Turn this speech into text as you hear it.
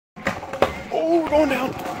going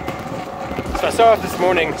down. So I started off this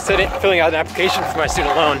morning filling out an application for my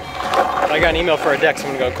student loan. I got an email for a deck, so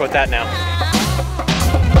I'm gonna go quote that now.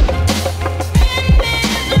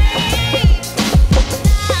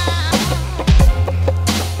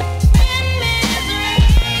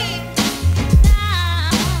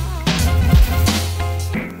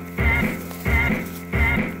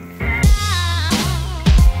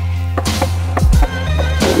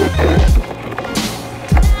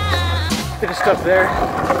 Finished up there,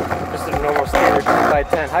 just a normal standard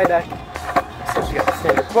 2x10 high deck. So she got the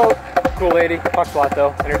standard quote, cool lady, talks a lot though,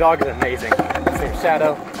 and her dog is amazing. His name's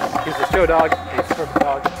Shadow, he's the show dog, and he's the perfect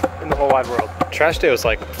dog in the whole wide world. Trash day was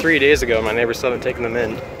like 3 days ago, my neighbors still haven't taken them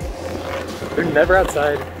in. They're never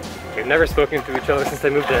outside, we've never spoken to each other since they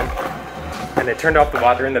moved in, and they turned off the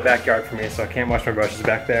water in the backyard for me, so I can't wash my brushes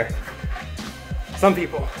back there. Some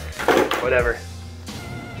people, whatever.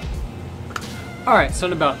 Alright, so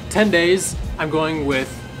in about 10 days, I'm going with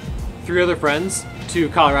 3 other friends to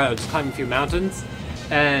Colorado to climb a few mountains.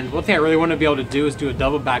 And one thing I really want to be able to do is do a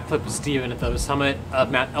double backflip with Steven at the summit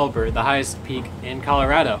of Mount Elbert, the highest peak in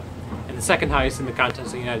Colorado, and the second highest in the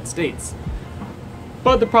continental United States.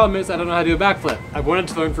 But the problem is I don't know how to do a backflip. I've wanted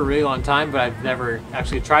to learn for a really long time, but I've never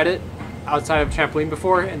actually tried it outside of trampoline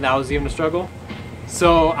before, and that was even a struggle.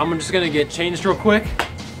 So I'm just going to get changed real quick.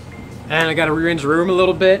 And I gotta rearrange the room a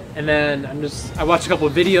little bit, and then I watched a couple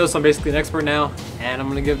of videos, so I'm basically an expert now, and I'm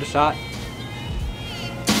gonna give it a shot.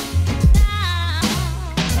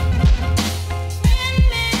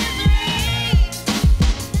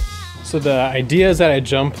 So the idea is that I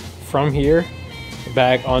jump from here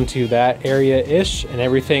back onto that area-ish, and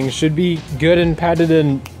everything should be good and padded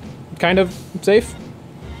and kind of safe.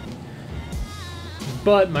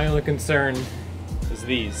 But my only concern is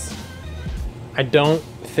these. I don't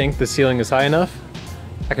think the ceiling is high enough.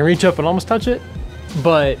 I can reach up and almost touch it,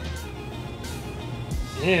 but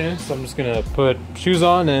yeah, so I'm just gonna put shoes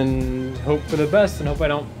on and hope for the best and hope I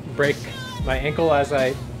don't break my ankle as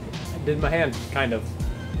I did my hand, kind of.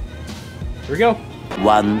 Here we go.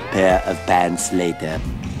 1 pair of pants later.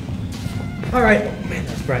 All right, oh man,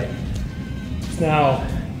 that's bright. It's now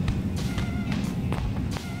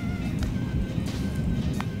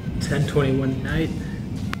 10:21 at night.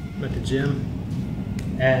 I'm at the gym.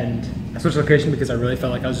 And I switched location because I really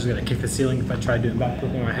felt like I was just gonna kick the ceiling if I tried doing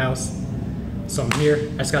backflip in my house. So I'm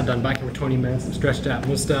here. I just got done biking for 20 minutes. I'm stretched out,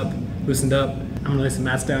 loosened up. I'm gonna lay some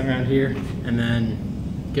mats down around here and then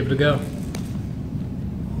give it a go.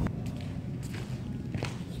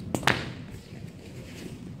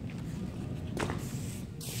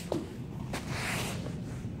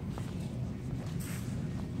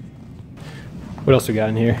 What else we got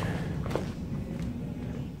in here?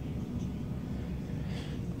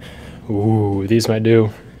 Ooh, these might do.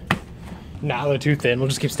 Nah, they're too thin. We'll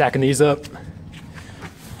just keep stacking these up.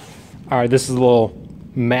 All right, this is a little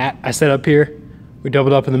mat I set up here. We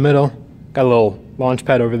doubled up in the middle. Got a little launch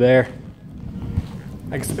pad over there.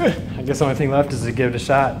 I guess the only thing left is to give it a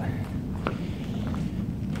shot.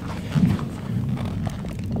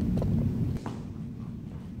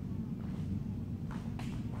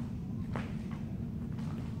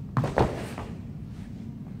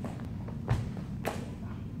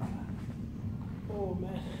 Oh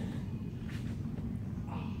man.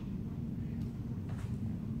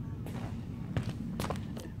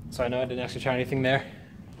 So I know I didn't actually try anything there.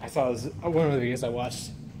 I saw this, one of the videos I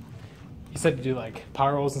watched. He said to do like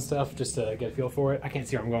power rolls and stuff just to get a feel for it. I can't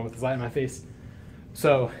see where I'm going with this light in my face.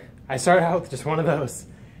 So I started out with just one of those.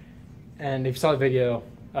 And if you saw the video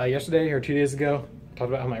yesterday or 2 days ago, I talked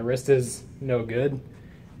about how my wrist is no good.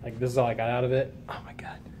 Like this is all I got out of it. Oh my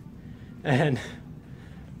God. And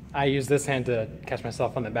I used this hand to catch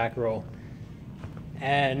myself on the back roll.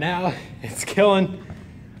 And now it's killing.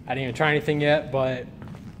 I didn't even try anything yet, but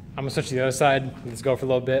I'm gonna switch to the other side. Let's go for a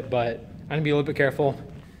little bit, but I'm gonna be a little bit careful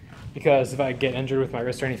because if I get injured with my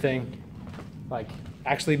wrist or anything, like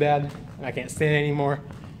actually bad, and I can't stand anymore,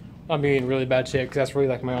 I'll be in really bad shape because that's really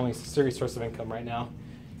like my only serious source of income right now.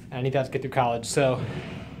 And I need that to get through college. So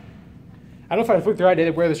I don't know if I picked the right day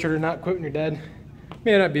to wear the shirt or not. Quit when you're dead.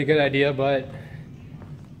 May not be a good idea, but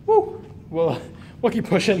woo, we'll keep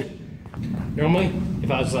pushing. Normally,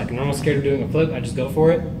 if I was like normal scared of doing a flip, I'd just go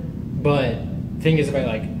for it. But the thing is, if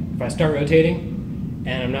I start rotating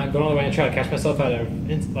and I'm not going all the way and try to catch myself out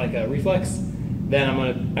of like a reflex, then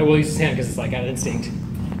I will use this hand because it's like out of instinct,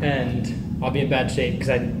 and I'll be in bad shape because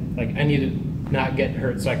I need to not get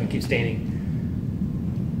hurt so I can keep standing.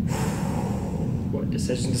 What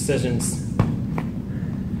decisions.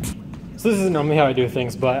 So this isn't normally how I do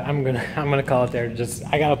things, but I'm gonna call it there. Just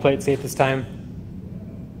I gotta play it safe this time.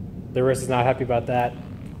 The wrist is not happy about that.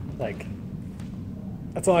 Like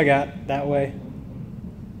that's all I got that way.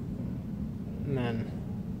 And then,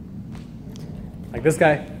 like this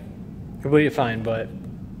guy, completely fine, but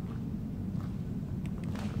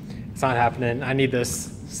it's not happening. I need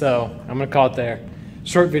this, so I'm gonna call it there.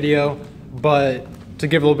 Short video, but to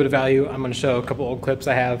give a little bit of value, I'm gonna show a couple old clips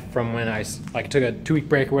I have from when I like took a 2-week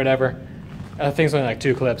break or whatever. I think it's only like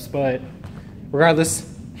 2 clips, but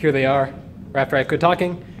regardless, here they are. Right after I quit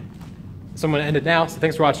talking, so I'm gonna end it now. So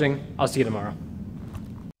thanks for watching. I'll see you tomorrow.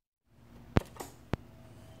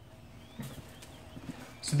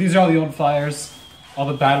 So these are all the old flyers. All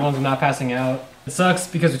the bad ones are not passing out. It sucks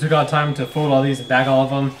because we took all the time to fold all these and bag all of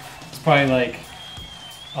them. It's probably like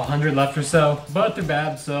 100 left or so, but they're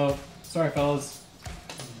bad, so sorry fellas.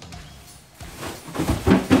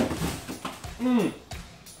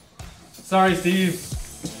 Sorry, Steve.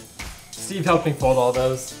 Steve helped me fold all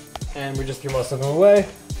those, and we just threw most of them away.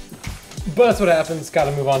 But that's what happens,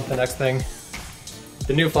 gotta move on to the next thing.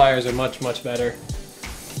 The new flyers are much, much better.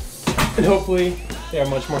 And hopefully, they are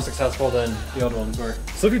much more successful than the old ones were.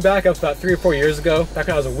 So looking back up about 3 or 4 years ago, back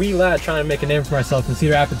when I was a wee lad trying to make a name for myself in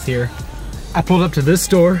Cedar Rapids here, I pulled up to this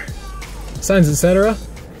store, Signs Etc.,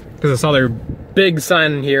 because I saw their big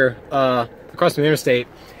sign here across the interstate,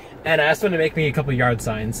 and I asked them to make me a couple yard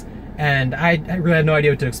signs. And I really had no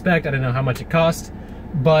idea what to expect. I didn't know how much it cost,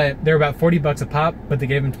 but they were about 40 bucks a pop, but they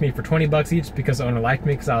gave them to me for 20 bucks each because the owner liked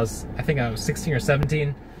me because I think I was 16 or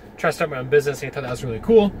 17, trying to start my own business, and he thought that was really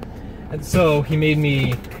cool. And so he made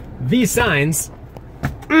me these signs.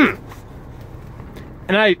 And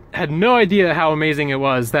I had no idea how amazing it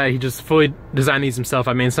was that he just fully designed these himself.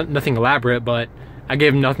 I mean, it's nothing elaborate, but I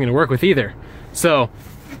gave him nothing to work with either. So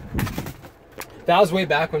that was way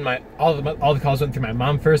back when all the calls went through my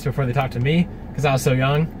mom first before they talked to me, because I was so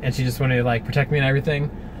young and she just wanted to like protect me and everything.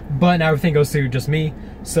 But now everything goes through just me.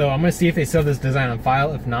 So I'm gonna see if they still have this design on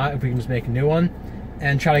file. If not, if we can just make a new one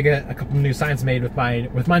and try to get a couple new signs made with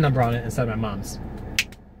my number on it instead of my mom's.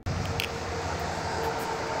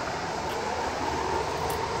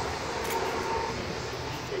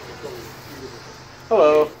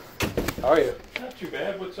 Hello. How are you? Not too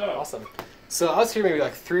bad. What's up? Awesome. So I was here maybe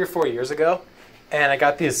like 3 or 4 years ago, and I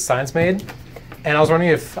got these signs made, and I was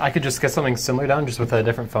wondering if I could just get something similar done, just with a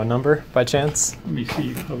different phone number, by chance. Let me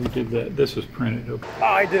see how we did that. This was printed. Okay.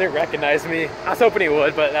 Oh, he didn't recognize me. I was hoping he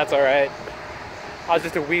would, but that's all right. I was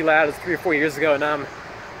just a wee lad. It was 3 or 4 years ago, and now I'm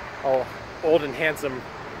all old and handsome.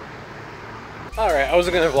 All right, I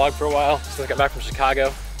wasn't gonna vlog for a while since I got back from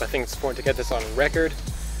Chicago, but I think it's important to get this on record.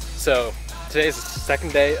 So today's the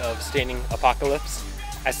second day of staining Apocalypse.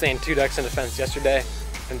 I stained 2 decks in Defense yesterday.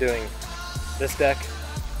 I'm doing this deck,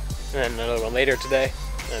 and then another one later today.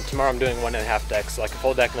 And tomorrow I'm doing 1.5 decks, so like a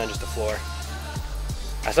full deck and then just a floor.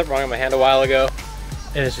 I stepped wrong on my hand a while ago,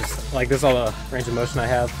 and it's just like this is all the range of motion I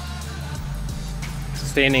have. So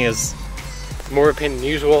staining is more of a pain than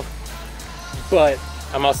usual, but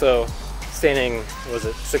I'm also staining, what was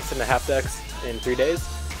it, 6.5 decks in 3 days,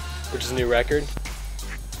 which is a new record.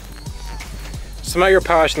 So I'm out here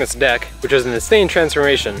power washing this deck, which is an insane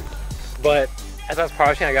transformation. But as I was power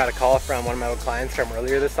washing, I got a call from one of my old clients from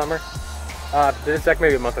earlier this summer. This deck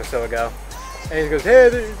maybe a month or so ago. And he goes, hey,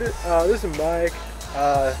 this is Mike.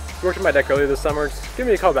 You worked on my deck earlier this summer. Just give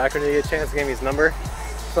me a call back when you get a chance. He gave me his number.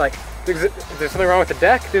 It's like, is there something wrong with the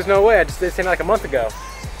deck? There's no way. I just did it like a month ago.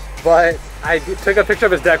 But I took a picture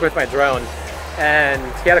of his deck with my drone, and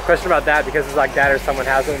he had a question about that because his like dad or someone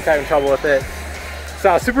has it and having trouble with it. So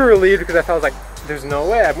I was super relieved because I felt like there's no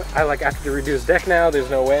way I like have to redo his deck now. There's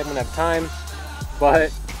no way I'm gonna have time,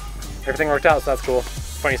 but everything worked out, so that's cool.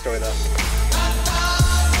 Funny story though.